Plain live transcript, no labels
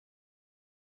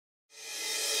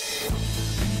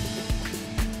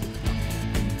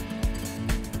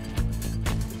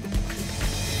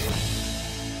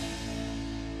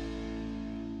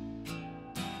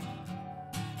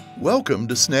Welcome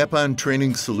to Snap-on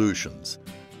Training Solutions.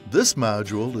 This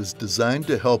module is designed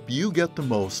to help you get the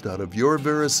most out of your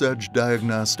VERUS Edge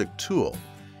diagnostic tool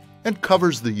and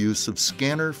covers the use of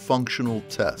scanner functional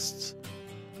tests.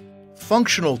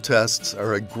 Functional tests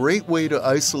are a great way to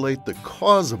isolate the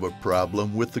cause of a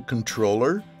problem with the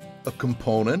controller, a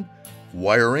component,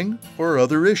 wiring, or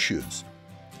other issues.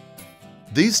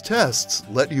 These tests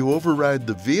let you override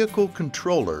the vehicle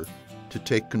controller to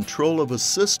take control of a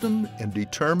system and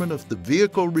determine if the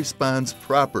vehicle responds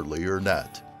properly or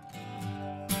not.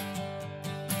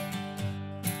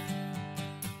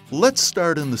 Let's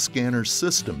start in the Scanner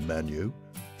System menu.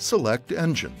 Select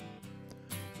Engine.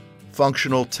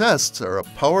 Functional tests are a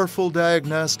powerful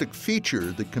diagnostic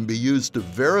feature that can be used to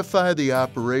verify the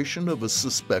operation of a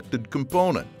suspected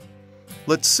component.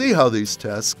 Let's see how these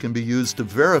tests can be used to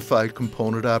verify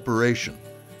component operation.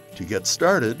 To get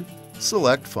started,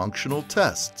 select Functional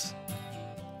Tests.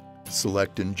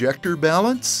 Select Injector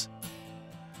Balance.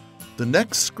 The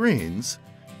next screens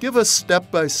give us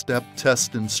step-by-step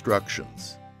test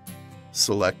instructions.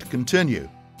 Select Continue.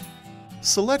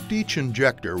 Select each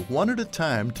injector one at a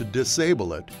time to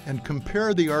disable it and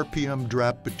compare the RPM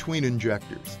drop between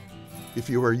injectors.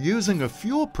 If you are using a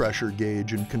fuel pressure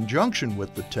gauge in conjunction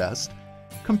with the test,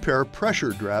 compare pressure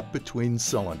drop between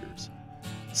cylinders.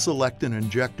 Select an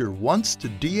injector once to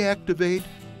deactivate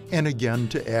and again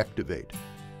to activate.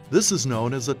 This is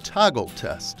known as a toggle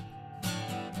test.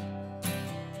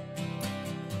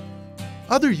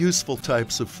 Other useful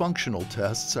types of functional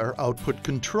tests are output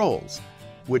controls,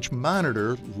 which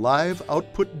monitor live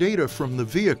output data from the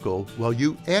vehicle while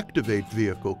you activate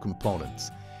vehicle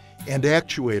components, and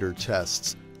actuator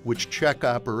tests, which check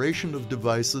operation of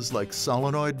devices like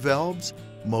solenoid valves,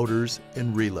 motors,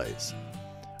 and relays.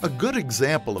 A good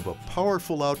example of a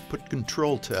powerful output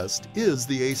control test is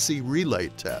the AC relay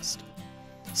test.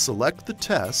 Select the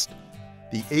test.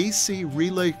 The AC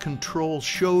relay control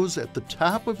shows at the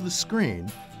top of the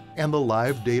screen and the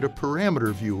live data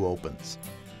parameter view opens.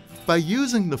 By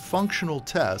using the functional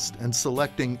test and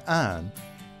selecting On,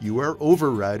 you are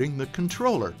overriding the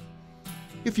controller.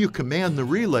 If you command the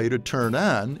relay to turn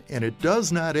on and it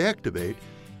does not activate,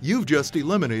 you've just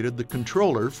eliminated the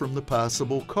controller from the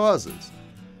possible causes.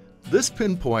 This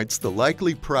pinpoints the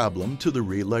likely problem to the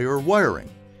relay or wiring.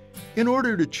 In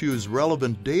order to choose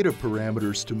relevant data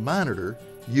parameters to monitor,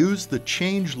 use the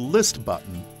Change List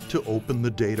button to open the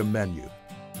data menu.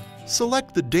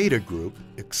 Select the data group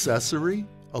Accessory,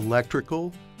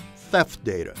 Electrical, Theft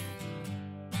Data.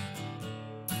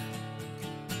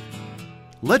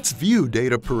 Let's view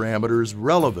data parameters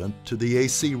relevant to the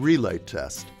AC relay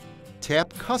test.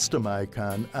 Tap Custom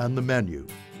icon on the menu.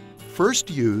 First,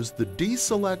 use the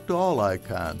Deselect All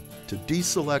icon to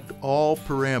deselect all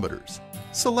parameters.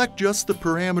 Select just the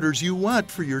parameters you want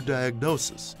for your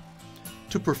diagnosis.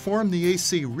 To perform the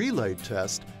AC relay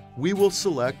test, we will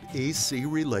select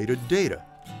AC-related data.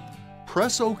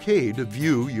 Press OK to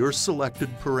view your selected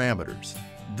parameters.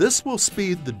 This will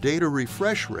speed the data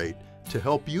refresh rate to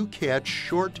help you catch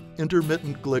short,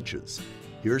 intermittent glitches.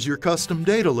 Here's your custom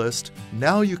data list.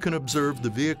 Now you can observe the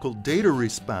vehicle data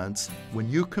response when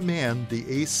you command the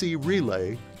AC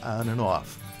relay on and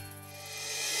off.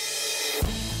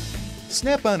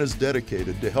 Snap-on is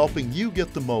dedicated to helping you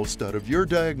get the most out of your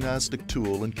diagnostic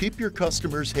tool and keep your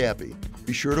customers happy.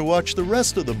 Be sure to watch the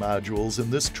rest of the modules in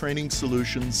this Training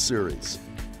Solutions series.